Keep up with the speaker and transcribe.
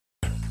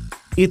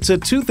It's a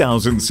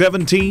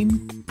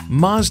 2017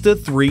 Mazda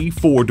 3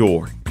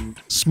 4-door.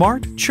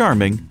 Smart,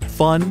 charming,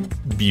 fun,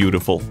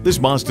 beautiful. This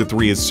Mazda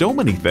 3 is so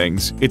many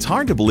things, it's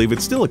hard to believe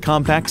it's still a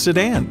compact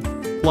sedan.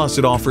 Plus,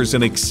 it offers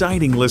an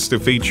exciting list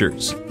of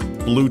features: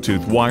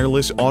 Bluetooth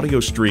wireless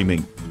audio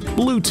streaming,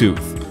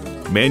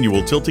 Bluetooth,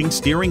 manual tilting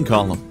steering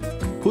column,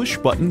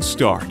 push-button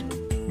start,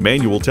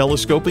 manual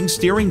telescoping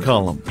steering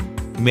column,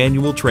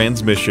 manual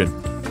transmission,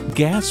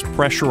 gas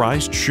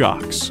pressurized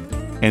shocks,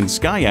 and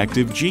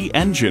SKYACTIVA G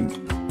engine.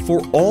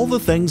 For all the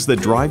things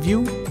that drive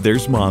you,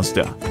 there's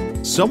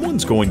Mazda.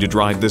 Someone's going to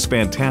drive this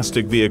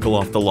fantastic vehicle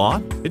off the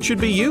lot. It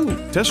should be you.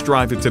 Test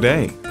drive it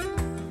today.